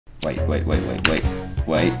Wait.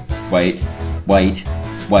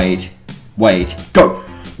 Go!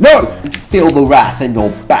 No! Feel the wrath in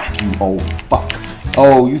your back, you old fuck.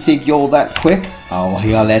 Oh, you think you're that quick? Oh,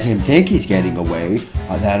 here, let him think he's getting away.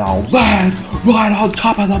 And then I'll land right on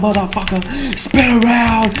top of the motherfucker, spin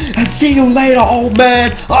around, and see you later, old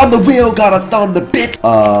man. On the wheel, got a thunder bit.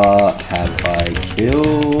 Have I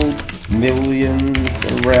killed millions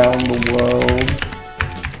around the world?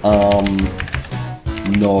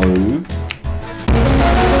 No.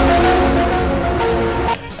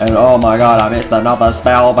 And oh my god, I missed another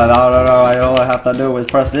spell, but I don't know, all I have to do is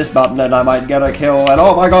press this button and I might get a kill. And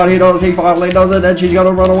oh my god, he finally does it, and she's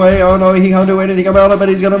gonna run away. Oh no, he can't do anything about it, but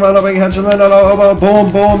he's gonna run up and catch her. No,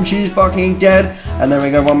 boom, boom, she's fucking dead. And then we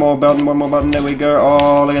go one more button, there we go.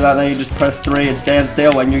 Oh, look at that, then you just press 3 and stand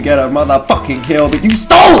still and you get a motherfucking kill, but you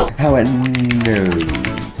stole it! How no,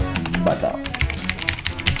 motherfucker.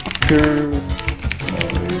 So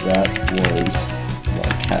that was my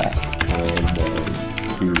cat.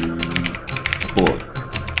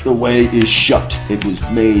 The way is shut. It was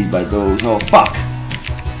made by those. Oh fuck!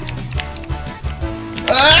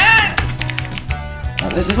 Ah! Now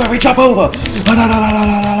this is where we jump over.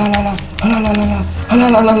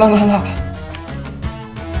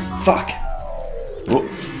 Fuck. Oh.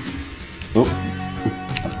 Oh.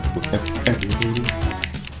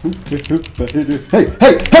 Hey!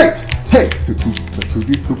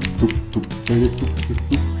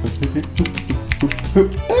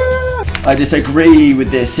 I disagree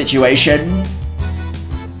with this situation.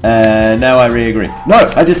 Now I re-agree.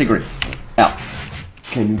 No, I disagree. Out.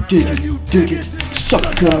 Can you dig it? Dig it,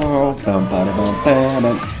 sucker! Bum bum bum bum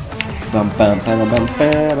bum bum bum bum bum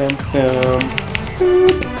bum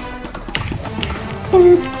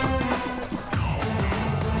bum.